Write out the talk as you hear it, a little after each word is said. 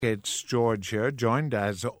It's George here, joined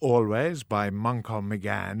as always by Manchan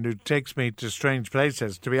Magan, who takes me to strange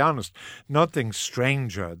places. To be honest, nothing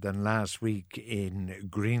stranger than last week in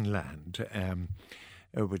Greenland,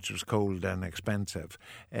 which was cold and expensive.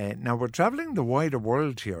 Now, we're travelling the wider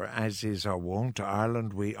world here, as is our wont.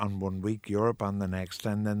 Ireland on 1 week, Europe on the next,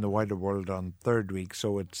 and then the wider world on third week.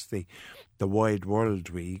 So it's the wide world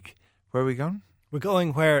week. Where are we going? We're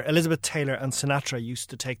going where Elizabeth Taylor and Sinatra used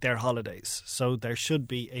to take their holidays. So there should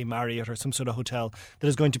be a Marriott or some sort of hotel that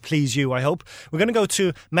is going to please you, I hope. We're going to go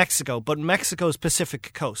to Mexico, but Mexico's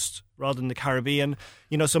Pacific coast rather than the Caribbean.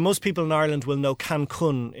 You know, so most people in Ireland will know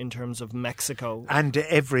Cancun in terms of Mexico. And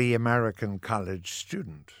every American college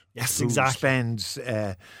student. Yes, who exactly. Spends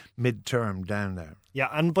midterm down there. Yeah,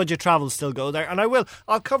 and budget travel still go there. And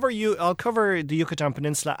I'll cover the Yucatan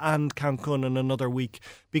Peninsula and Cancun in another week,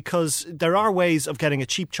 because there are ways of getting a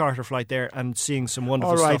cheap charter flight there and seeing some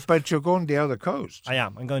wonderful stuff. All right, but you're going the other coast. I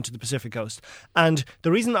am. I'm going to the Pacific coast. And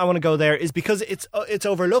the reason I want to go there is because it's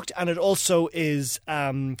overlooked, and it also is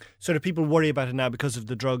sort of people worry about it now because of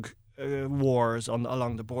the drug wars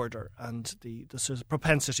along the border and the sort of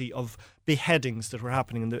propensity of beheadings that were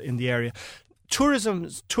happening in the area.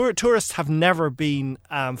 Tourists have never been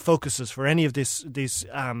focuses for any of this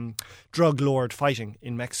drug lord fighting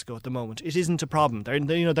in Mexico at the moment. It isn't a problem.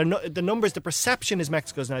 The numbers, the perception is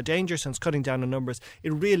Mexico is now dangerous and it's cutting down on numbers.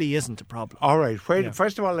 It really isn't a problem. All right.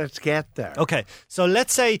 First of all, let's get there. Okay. So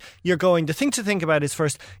let's say you're going. The thing to think about is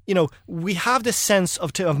first, we have this sense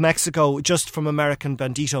of Mexico just from American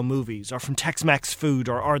Bandito movies or from Tex-Mex food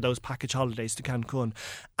or those package holidays to Cancun,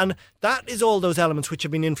 and that is all those elements which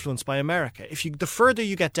have been influenced by America. The further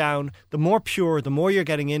you get down, the more pure, the more you're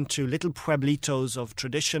getting into little pueblitos of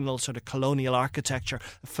traditional sort of colonial architecture,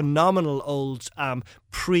 phenomenal old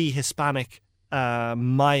pre-Hispanic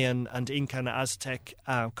Mayan and Inca and Aztec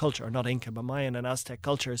culture, not Inca, but Mayan and Aztec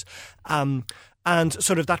cultures, and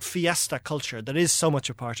sort of that fiesta culture that is so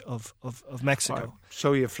much a part of Mexico. Right.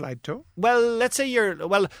 So you fly to? Well, let's say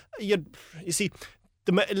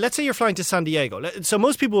let's say you're flying to San Diego. So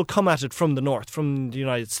most people will come at it from the north, from the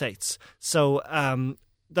United States. So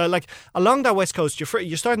along that west coast,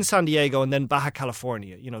 you're starting in San Diego and then Baja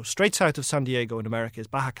California. Straight south of San Diego in America is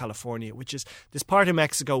Baja California, which is this part of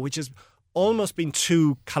Mexico which is almost been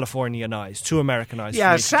too Californianized, too Americanized.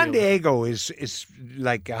 Yeah, San Diego is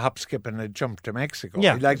like a hop, skip and a jump to Mexico.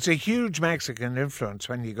 Yeah. Like, it's a huge Mexican influence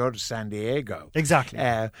when you go to San Diego. Exactly.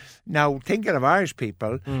 Now, thinking of Irish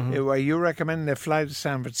people, are you recommending they fly to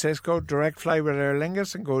San Francisco, direct fly with Aer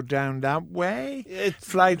Lingus and go down that way?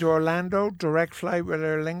 Fly to Orlando, direct flight with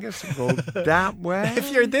Aer Lingus and go that way?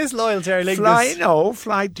 If you're this loyal to Aer Lingus...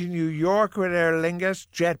 Fly to New York with Aer Lingus,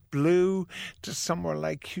 JetBlue to somewhere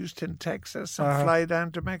like Houston, Texas. And fly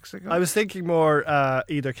down to Mexico. I was thinking more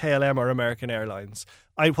either KLM or American Airlines.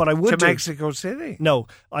 Mexico City? No,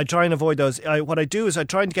 I try and avoid those. What I do is I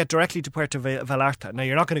try and get directly to Puerto Vallarta. Now,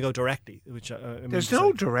 you're not going to go directly. There's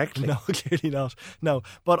no directly. No, clearly not. No,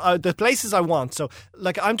 but the places I want. So,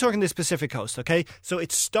 I'm talking this Pacific coast, okay? So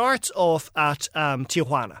it starts off at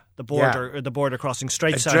Tijuana, the border crossing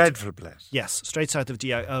straight south. A dreadful place. Yes, straight south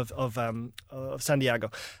of San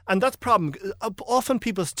Diego. And that's the problem. Often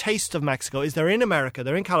people's taste of Mexico is they're in America,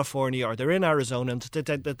 they're in California, or they're in Arizona, and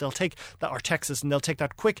they'll take that, or Texas, and they'll take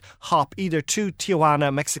that quick hop either to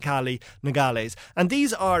Tijuana, Mexicali, Nogales. And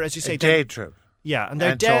these are, as you say, a day trip. Yeah, and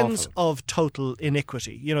they're dens of total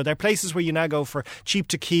iniquity. They're places where you now go for cheap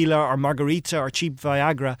tequila or margarita or cheap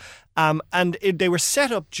Viagra. They were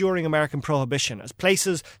set up during American Prohibition as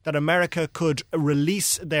places that America could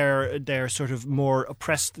release their sort of more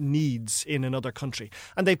oppressed needs in another country.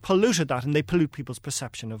 And they polluted that, and they pollute people's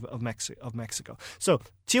perception of Mexico. So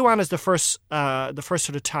Tijuana is the first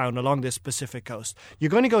sort of town along this Pacific coast. You're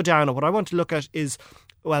going to go down, and what I want to look at is,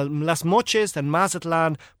 Las Moches, then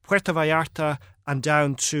Mazatlan, Puerto Vallarta, and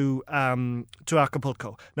down to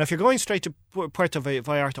Acapulco. Now, if you're going straight to Puerto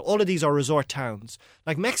Vallarta, all of these are resort towns.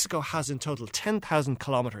 Like, Mexico has in total 10,000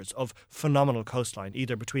 kilometres of phenomenal coastline,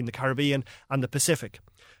 either between the Caribbean and the Pacific.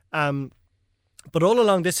 But all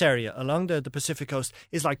along this area, along the Pacific coast,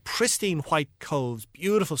 is like pristine white coves,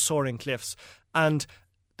 beautiful soaring cliffs, and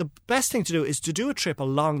the best thing to do is to do a trip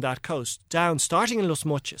along that coast, down, starting in Las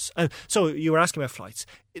Moches. So you were asking about flights.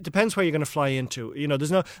 It depends where you're going to fly into.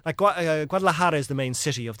 There's no, Guadalajara is the main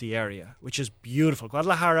city of the area, which is beautiful.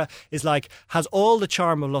 Guadalajara is has all the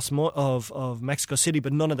charm of Mexico City,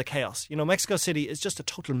 but none of the chaos. Mexico City is just a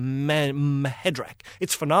total head wreck.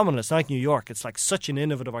 It's phenomenal. It's like New York. It's like such an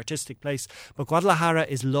innovative, artistic place. But Guadalajara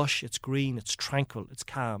is lush, it's green, it's tranquil, it's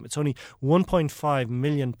calm. It's only 1.5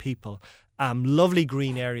 million people. lovely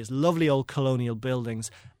green areas, lovely old colonial buildings,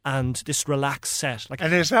 and this relaxed set.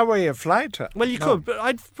 And is that where you fly to? Well, you could, but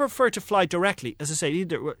I'd prefer to fly directly. As I say,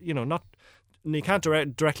 either, not. You can't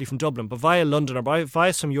directly from Dublin, but via London or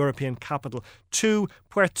via some European capital to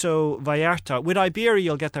Puerto Vallarta. With Iberia,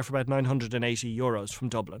 you'll get there for about €980 from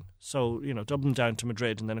Dublin. So, Dublin down to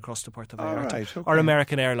Madrid and then across to Puerto Vallarta. Right, okay. Or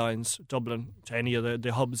American Airlines, Dublin to any of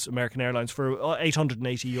the hubs, American Airlines, for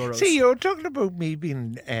 €880. See, you're talking about me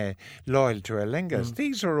being loyal to Aer Lingus.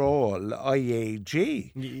 These are all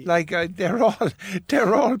IAG.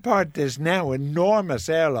 They're all part of this now enormous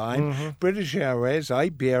airline. British Airways,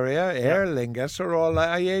 Iberia, Aer Lingus are all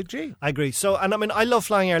IAG. I agree. So, and I mean, I love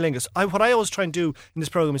flying Aer Lingus. What I always try and do in this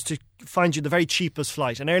program is to find you the very cheapest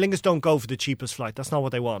flight. And Aer Lingus don't go for the cheapest flight. That's not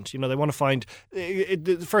what they want. They want to find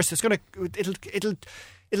first. It'll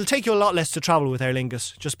take you a lot less to travel with Aer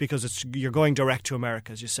Lingus just because you're going direct to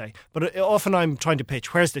America, as you say. But often I'm trying to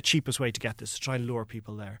pitch where's the cheapest way to get this, to try and lure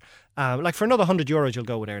people there. Like for another €100, you'll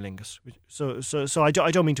go with Aer Lingus. So I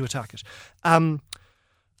don't mean to attack it.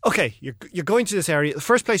 Okay, you're going to this area. The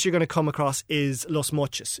first place you're going to come across is Los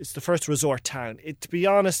Mochis. It's the first resort town. To be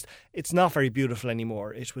honest, it's not very beautiful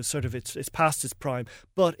anymore. It was it's past its prime,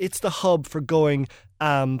 but it's the hub for going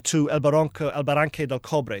to El Barranque del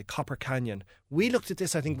Cobre, Copper Canyon. We looked at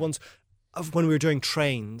this, I think, once when we were doing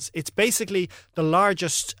trains. It's basically the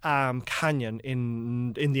largest canyon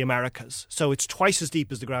in the Americas. So it's twice as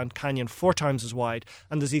deep as the Grand Canyon, 4 times as wide.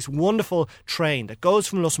 And there's this wonderful train that goes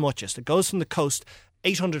from Los Mochis, that goes from the coast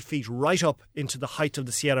 800 feet right up into the height of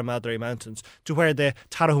the Sierra Madre Mountains to where the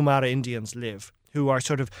Tarahumara Indians live, who are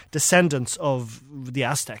sort of descendants of the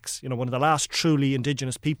Aztecs, one of the last truly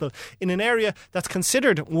indigenous people in an area that's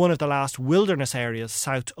considered one of the last wilderness areas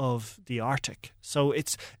south of the Arctic. So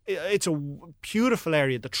it's a beautiful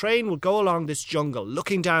area. The train will go along this jungle,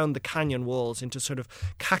 looking down the canyon walls into sort of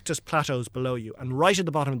cactus plateaus below you, and right at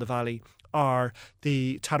the bottom of the valley are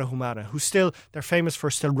the Tarahumara, they're famous for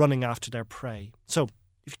still running after their prey. So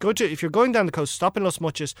if you're going down the coast, stop in Los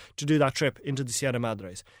Mochis to do that trip into the Sierra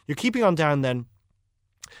Madres. You're keeping on down then.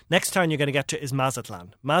 Next town you're going to get to is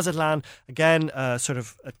Mazatlan. Mazatlan, again, sort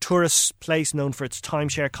of a tourist place known for its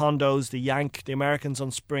timeshare condos, the Americans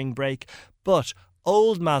on spring break, but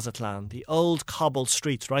old Mazatlan, the old cobbled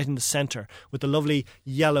streets right in the centre with the lovely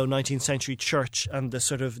yellow 19th century church and the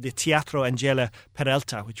sort of the Teatro Angela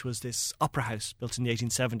Peralta, which was this opera house built in the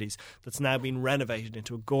 1870s that's now been renovated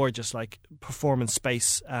into a gorgeous performance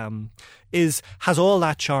space, has all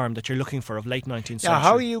that charm that you're looking for of late 19th century. Yeah,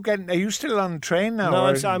 how are you getting? Are you still on the train now?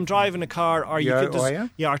 No, I'm driving a car, or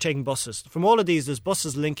or taking buses. From all of these, there's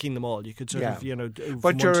buses linking them all. You could sort of,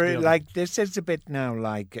 But you're like, this is a bit now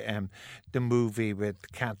like the movie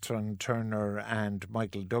with Catherine Turner and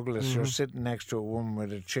Michael Douglas. You're sitting next to a woman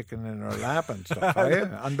with a chicken in her lap and stuff, are you?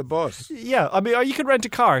 On the bus. Yeah, I mean, or you could rent a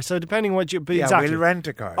car. So depending what you, exactly. We'll rent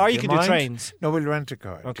a car. Or you could do trains. No, we'll rent a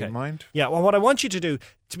car. Okay. Do you mind? Yeah. Well, what I want you to do,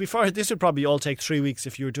 to be fair, this would probably all take 3 weeks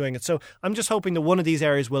if you were doing it. So I'm just hoping that one of these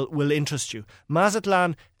areas will interest you.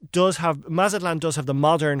 Mazatlan does have the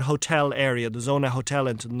modern hotel area, the Zona Hotel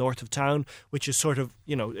into the north of town, which is sort of,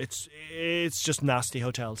 it's just nasty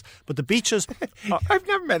hotels. But the beaches... I've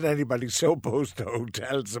never met anybody so opposed to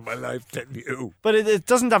hotels in my life than you. But it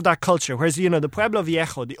doesn't have that culture. Whereas, the Pueblo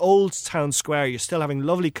Viejo, the old town square, you're still having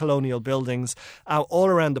lovely colonial buildings all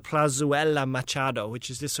around the Plazuela Machado, which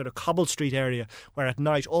is this sort of cobbled street area where at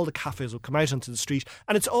night all the cafes will come out onto the street.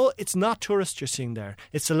 And it's not tourists you're seeing there.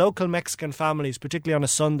 It's the local Mexican families, particularly on a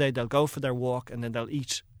Sunday, they'll go for their walk and then they'll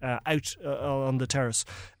eat out on the terrace.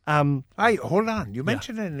 Hold on. You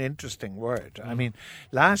mentioned an interesting word. I mean,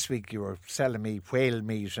 last week you were selling me whale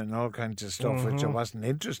meat and all kinds of stuff which I wasn't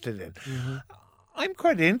interested in. I'm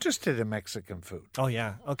quite interested in Mexican food. Oh,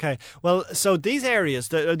 yeah. Okay. Well, so these areas,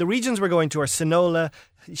 the regions we're going to are Sinaloa,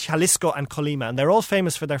 Jalisco and Colima, and they're all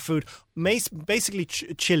famous for their food, basically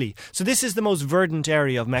chili. So this is the most verdant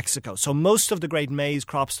area of Mexico. So most of the great maize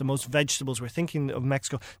crops, the most vegetables we're thinking of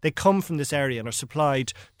Mexico, they come from this area and are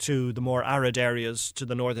supplied to the more arid areas to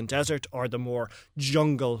the northern desert or the more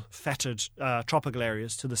jungle fetid tropical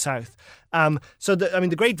areas to the south. The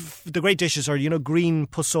great dishes are, green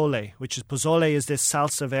pozole, which is this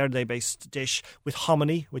salsa verde based dish with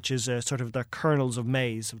hominy, which is sort of the kernels of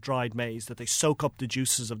maize, of dried maize, that they soak up the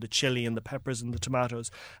juices of the chili and the peppers and the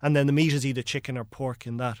tomatoes, and then the meat is either chicken or pork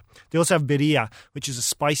in that. They also have birria, which is a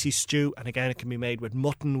spicy stew, and again it can be made with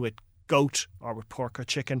mutton, with goat or with pork or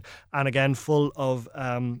chicken, and again full of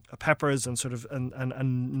peppers and sort of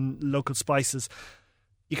and local spices.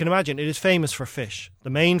 You can imagine it is famous for fish. The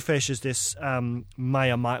main fish is this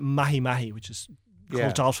mahi-mahi, which is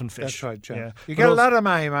called dolphin fish. That's right, John. Yeah. You get a lot of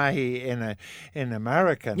mahi-mahi in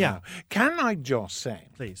America Yeah. now. Can I just say,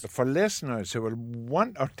 Please, for listeners who will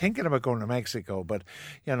want or thinking about going to Mexico, but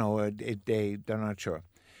they're not sure.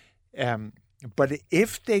 But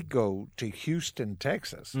if they go to Houston,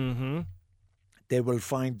 Texas, they will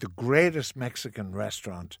find the greatest Mexican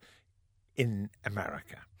restaurant in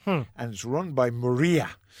America. And it's run by Maria.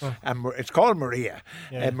 And it's called Maria.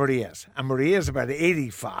 Maria's. And Maria's about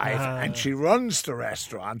 85. And she runs the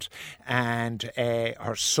restaurant. And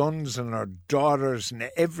her sons and her daughters and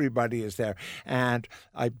everybody is there. And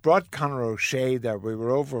I brought Conor O'Shea there. We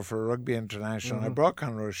were over for Rugby International. I brought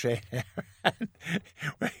Conor O'Shea there.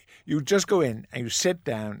 You just go in and you sit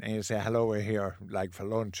down and you say, hello, we're here, like for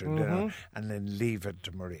lunch or dinner, and then leave it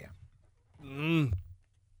to Maria.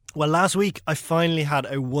 Well, last week I finally had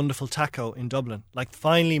a wonderful taco in Dublin. Like,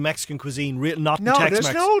 finally Mexican cuisine, not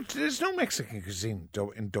Tex-Mex. There's no Mexican cuisine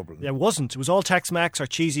in Dublin. There wasn't. It was all Tex-Mex or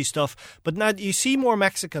cheesy stuff. But now you see more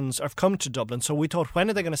Mexicans have come to Dublin. So we thought, when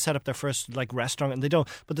are they going to set up their first restaurant? And they don't.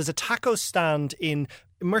 But there's a taco stand in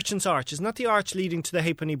Merchant's Arch. Isn't that the arch leading to the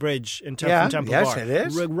Halfpenny Bridge in Temple Bar? Yes, it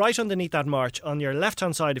is. Right underneath that march, on your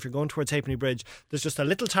left-hand side, if you're going towards Halfpenny Bridge, there's just a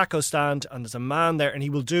little taco stand, and there's a man there, and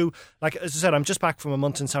he will do, like, as I said, I'm just back from a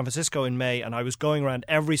month in San Francisco in May, and I was going around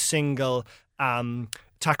every single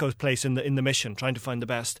taco place in the Mission, trying to find the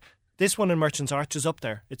best. This one in Merchant's Arch is up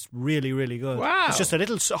there. It's really, really good. Wow. It's just a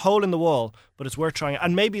little hole in the wall, but it's worth trying.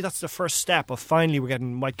 And maybe that's the first step of finally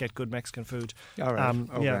might get good Mexican food. All right.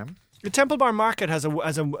 Okay. Yeah. The Temple Bar Market has a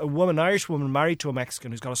woman, Irish woman married to a Mexican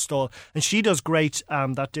who's got a stall, and she does great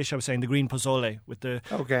that dish I was saying, the green pozole with the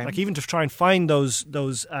like, even to try and find those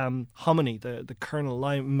hominy, the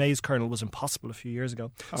kernel, maize kernel, was impossible a few years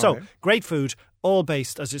ago. Great food, all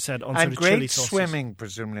based, as you said, on sort of chili sauces. And great swimming,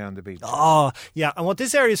 presumably, on the beach. Oh, yeah. And what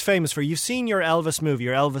this area is famous for, you've seen your Elvis movie,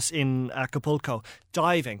 your Elvis in Acapulco,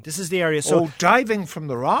 diving. This is the area. So, diving from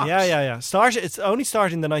the rocks. Yeah. It's only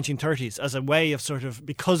started in the 1930s as a way of sort of,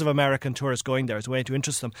 because of American tourists going there, as a way to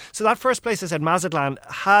interest them. So that first place I said, Mazatlan,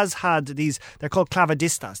 has had these, they're called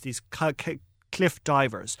clavadistas, these cliff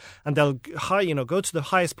divers. And they'll go to the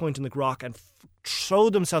highest point in the rock and throw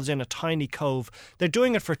themselves in a tiny cove. They're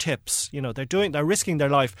doing it for tips. They're risking their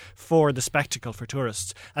life for the spectacle for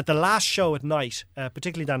tourists. At the last show at night,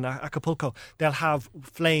 particularly down in Acapulco, they'll have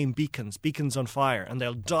flame beacons on fire, and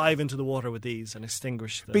they'll dive into the water with these and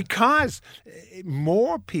extinguish them. Because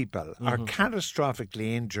more people are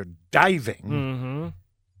catastrophically injured diving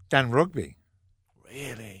than rugby.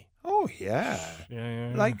 Really? Oh, yeah.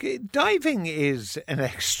 Like, diving is an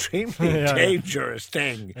extremely dangerous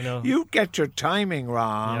thing. You get your timing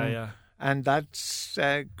wrong. And that's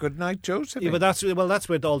good night, Joseph. Yeah, but that's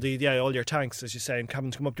with all your tanks, as you say, and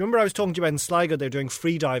cabins come up. Do you remember I was talking to you about in Sligo? They're doing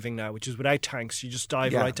free diving now, which is without tanks. You just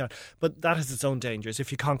dive right down. But that has its own dangers.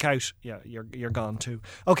 If you conk out, you're gone too.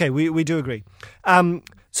 Okay, we do agree.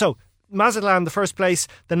 So Mazatlan, the first place.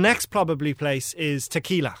 The next probably place is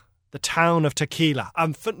Tequila, the town of Tequila.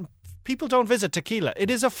 People don't visit Tequila. It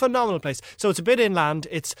is a phenomenal place. So it's a bit inland.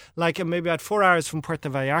 It's like maybe about 4 hours from Puerto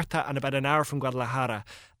Vallarta and about an hour from Guadalajara.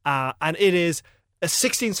 And it is a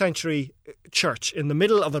 16th century church in the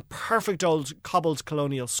middle of a perfect old cobbled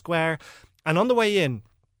colonial square. And on the way in,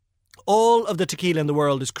 all of the tequila in the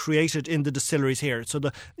world is created in the distilleries here. So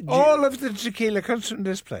all of the tequila comes from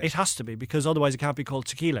this place. It has to be, because otherwise it can't be called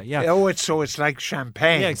tequila. Yeah. Oh, it's like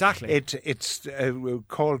champagne. Yeah, exactly. It's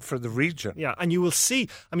called for the region. Yeah, and you will see.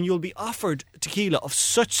 I mean, you'll be offered tequila of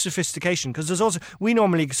such sophistication, because there's also, we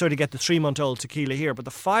normally sort of get the 3-month-old tequila here, but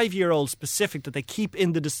the 5-year-old specific that they keep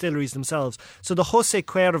in the distilleries themselves. So the Jose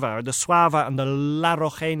Cuerva, or the Suava, and the La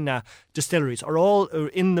Rojena distilleries are all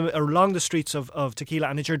along the streets of Tequila,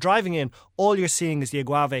 and as you're driving in, all you're seeing is the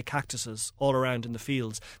agave cactuses all around in the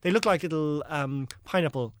fields. They look like little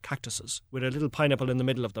pineapple cactuses with a little pineapple in the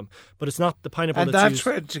middle of them, but it's not the pineapple. And that's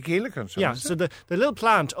where tequila comes from. Yeah, so the little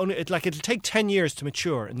plant, it'll take 10 years to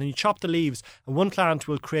mature, and then you chop the leaves, and one plant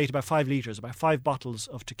will create about 5 litres, about 5 bottles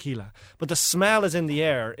of tequila. But the smell is in the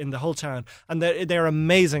air in the whole town, and they're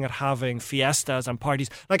amazing at having fiestas and parties.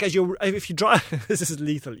 Like, if you drive, this is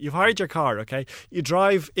lethal. You've hired your car, okay? You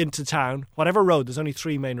drive into town, whatever road. There's only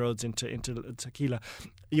 3 main roads into Tequila.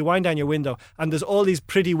 You wind down your window, and there's all these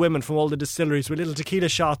pretty women from all the distilleries with little tequila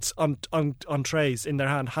shots on trays in their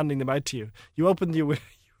hand, handing them out to you. You open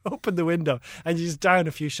the window and you just down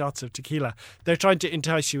a few shots of tequila. They're trying to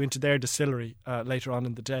entice you into their distillery later on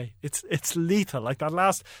in the day. It's lethal. Like that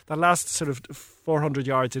last sort of 400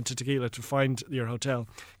 yards into Tequila to find your hotel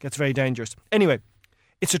gets very dangerous. Anyway,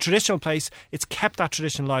 it's a traditional place. It's kept that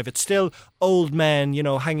tradition alive. It's still old men,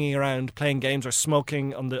 hanging around playing games or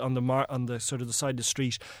smoking on the sort of the side of the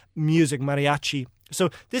street. Music, mariachi. So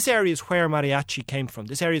this area is where mariachi came from.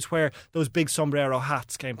 This area is where those big sombrero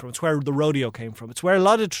hats came from. It's where the rodeo came from. It's where a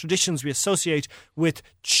lot of traditions we associate with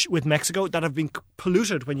Mexico that have been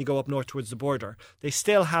polluted when you go up north towards the border. They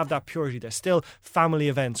still have that purity. There's still family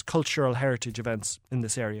events, cultural heritage events in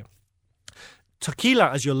this area. Tequila,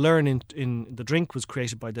 as you'll learn in the drink, was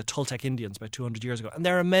created by the Toltec Indians about 200 years ago, and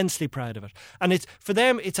they're immensely proud of it. And for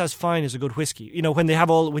them, it's as fine as a good whiskey.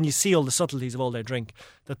 When you see all the subtleties of all their drink,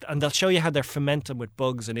 and they'll show you how they're fermenting with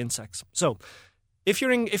bugs and insects. So, if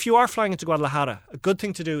you are flying into Guadalajara, a good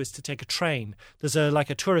thing to do is to take a train. There's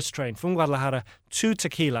a tourist train from Guadalajara to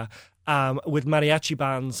Tequila, with mariachi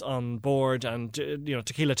bands on board and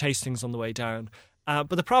tequila tastings on the way down.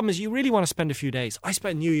 But the problem is you really want to spend a few days. I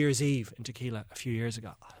spent New Year's Eve in Tequila a few years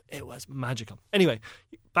ago. It was magical. Anyway,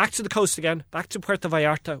 back to the coast again, back to Puerto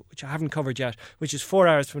Vallarta, which I haven't covered yet, which is 4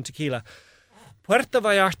 hours from Tequila. Puerto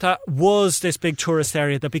Vallarta was this big tourist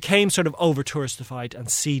area that became sort of over-touristified and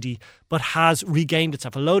seedy, but has regained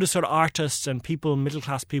itself. A load of sort of artists and people,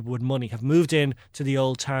 middle-class people with money, have moved in to the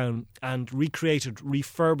old town and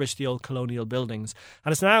refurbished the old colonial buildings.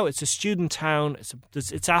 And it's a student town,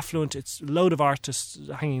 it's affluent, it's a load of artists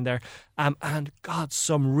hanging there, and God,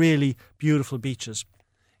 some really beautiful beaches.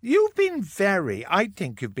 I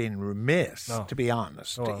think you've been remiss, to be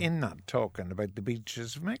honest, in not talking about the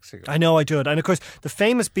beaches of Mexico. I know I do it. And of course, the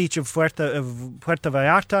famous beach of Puerto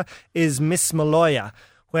Vallarta is Mismaloya,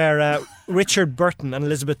 where Richard Burton and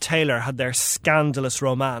Elizabeth Taylor had their scandalous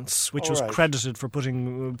romance, which was credited for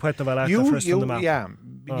putting Puerto Vallarta first on the map. Yeah,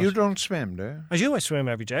 you don't swim, do you? I do. I swim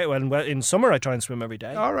every day. Well, in summer I try and swim every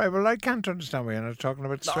day. All right. Well, I can't understand why you're not talking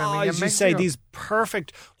about swimming in Mexico. As you say, these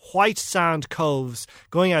perfect white sand coves,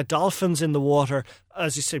 going out, dolphins in the water.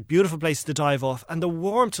 As you say, beautiful place to dive off. And the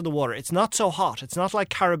warmth of the water, it's not so hot. It's not like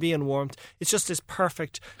Caribbean warmth. It's just this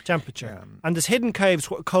perfect temperature. Yeah. And there's hidden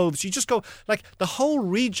coves. You just go, like, the whole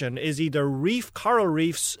region is either coral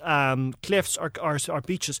reefs, cliffs or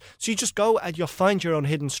beaches. So you just go and you'll find your own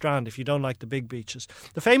hidden strand if you don't like the big beaches.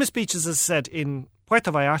 The famous beaches, as I said, in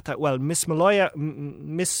Puerto Vallarta,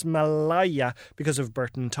 Mismaloya, because of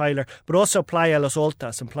Burton and Tyler, but also Playa Los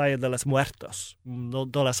Oltas and Playa de los Muertos.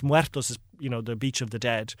 De los Muertos is, the beach of the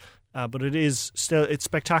dead. But it's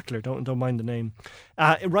spectacular. Don't mind the name.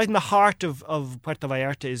 Right in the heart of Puerto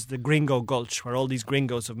Vallarta is the Gringo Gulch, where all these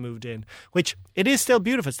gringos have moved in, which it is still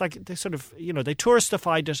beautiful. It's like they sort of, they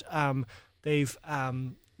touristified it. They've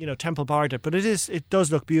Temple Barred it, but it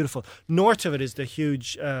does look beautiful. North of it is the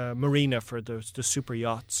huge marina for the super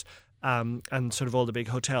yachts and sort of all the big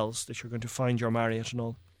hotels that you're going to find your Marriott and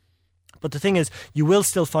all. But the thing is, you will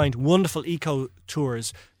still find wonderful eco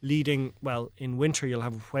tours leading, in winter you'll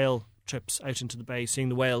have whale trips out into the bay, seeing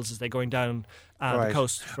the whales as they're going down the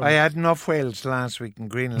coast. I had enough whales last week in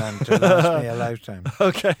Greenland to last me a lifetime.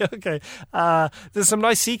 Okay. There's some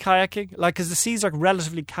nice sea kayaking, because the seas are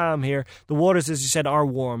relatively calm here. The waters, as you said, are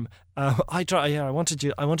warm. I wanted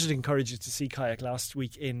to encourage you to sea kayak last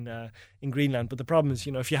week in Greenland, but the problem is,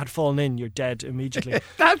 if you had fallen in, you're dead immediately.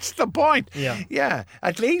 That's the point. Yeah.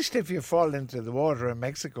 At least if you fall into the water in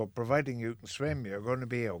Mexico, providing you can swim, you're going to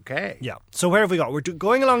be okay. Yeah. So where have we got? We're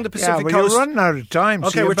going along the Pacific coast. You're running out of time.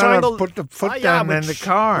 Okay, so we're trying to put the foot down in the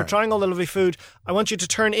car. We're trying all the lovely food. I want you to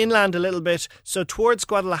turn inland a little bit. So towards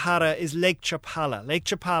Guadalajara is Lake Chapala. Lake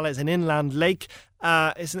Chapala is an inland lake.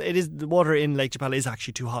 The water in Lake Chapala is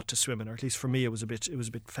actually too hot to swim in, or at least for me it was a bit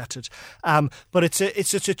fetid. But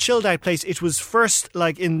it's just a chilled out place. It was first,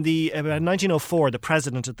 like in the 1904, the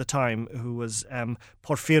president at the time, who was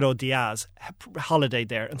Porfirio Diaz, holidayed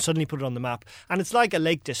there and suddenly put it on the map. And it's like a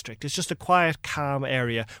lake district. It's just a quiet, calm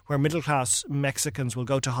area where middle class Mexicans will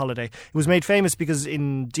go to holiday. It was made famous because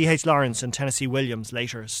in D.H. Lawrence and Tennessee Williams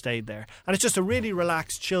later stayed there. And it's just a really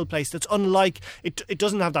relaxed, chill place that's unlike it. It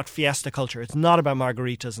doesn't have that fiesta culture. It's not about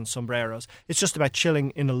margaritas and sombreros. It's just about chilling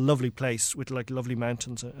in a lovely place with like lovely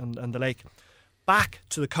mountains and the lake. Back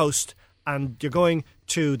to the coast, and you're going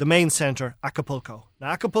to the main centre, Acapulco. Now,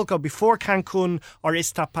 Acapulco, before Cancun or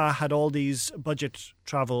Iztapa had all these budget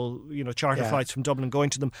travel, charter flights from Dublin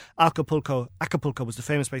going to them, Acapulco was the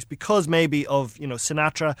famous place because maybe of,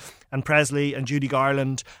 Sinatra and Presley and Judy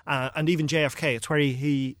Garland and even JFK. It's where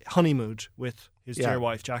he honeymooned with his dear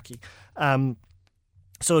wife, Jackie.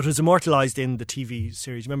 So it was immortalised in the TV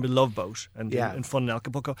series. Remember Love Boat and Fun in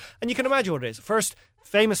Acapulco? And you can imagine what it is. First,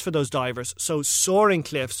 famous for those divers. So soaring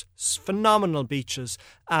cliffs, phenomenal beaches.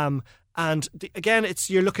 Again,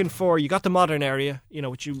 you got the modern area,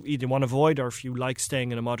 which you either want to avoid or if you like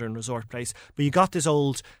staying in a modern resort place. But you got this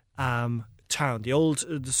old town, the old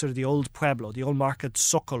the old pueblo, the old market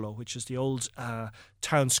Zocalo, which is the old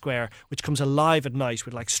town square, which comes alive at night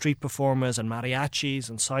with like street performers and mariachis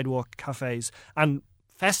and sidewalk cafes and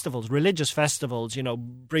festivals, religious festivals,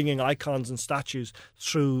 bringing icons and statues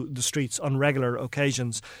through the streets on regular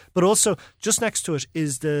occasions. But also, just next to it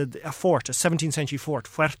is a fort, a 17th century fort,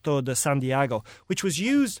 Puerto de Santiago, which was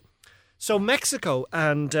used. So Mexico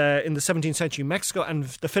and in the 17th century, Mexico and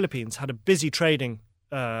the Philippines had a busy trading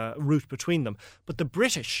route between them. But the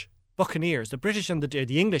British buccaneers, the British and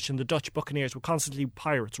the English and the Dutch buccaneers were constantly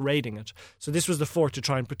pirates raiding it. So this was the fort to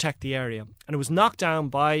try and protect the area. And it was knocked down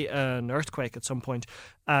by an earthquake at some point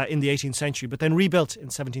in the 18th century, but then rebuilt in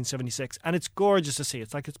 1776. And it's gorgeous to see.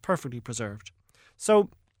 It's like it's perfectly preserved. So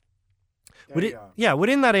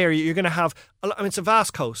within that area, you're going to have, it's a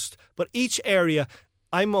vast coast, but each area,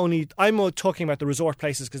 I'm talking about the resort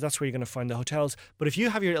places because that's where you're going to find the hotels. But if you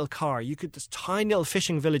have your little car, there's tiny little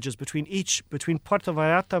fishing villages between Puerto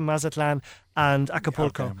Vallarta, Mazatlan, and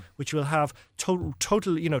Acapulco, which will have total,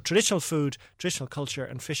 traditional food, traditional culture,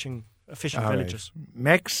 and fishing villages. Right.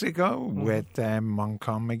 Mexico with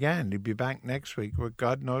Manchan Magan. He'll be back next week with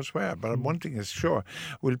God knows where. But one thing is sure,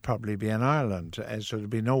 we'll probably be in Ireland. So there'll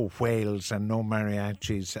be no whales and no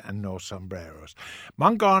mariachis and no sombreros.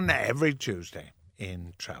 Manchan every Tuesday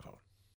in Travel.